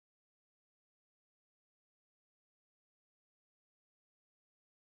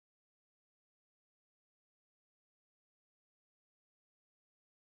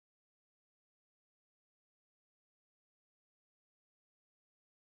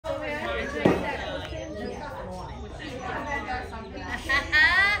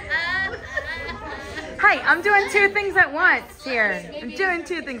Hi, I'm doing two things at once here. I'm doing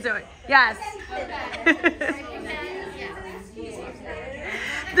two things at once. Yes.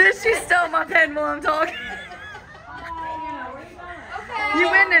 She's still in my pen while I'm talking. You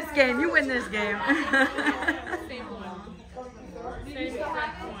win this game. You win this game.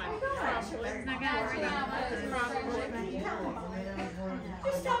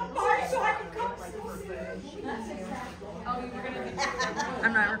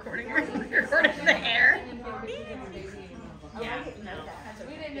 I'm not recording. You're recording the hair. Yeah, no.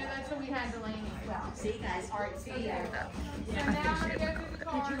 We didn't know that's what we had Delaney. Well, see guys. All right, see you. So now we're going to go through the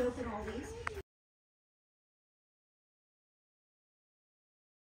car. Did you open all these?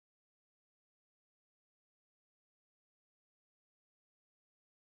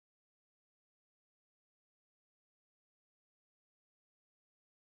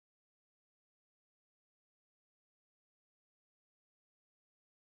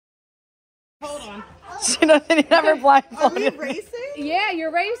 Hold on. She doesn't even have her blindfold. Are we racing? Yeah,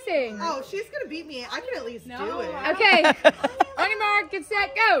 you're racing. Oh, she's gonna beat me. I can at least do it. Okay. On your mark, get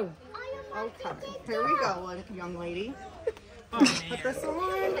set, go. Okay. Here we go, young lady. Oh, man. Put this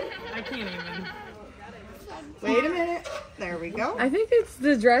on. I can't even. Wait a minute. There we go. I think it's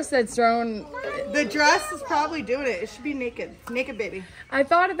the dress that's thrown. The dress is probably doing it. It should be naked. Naked baby. I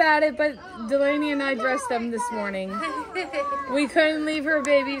thought about it, but Delaney and I dressed them this morning. We couldn't leave her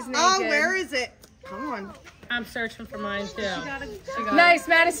babies naked. Oh, where is it? Come on. I'm searching for mine too. Nice,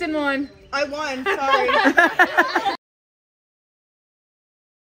 Madison won. I won. Sorry.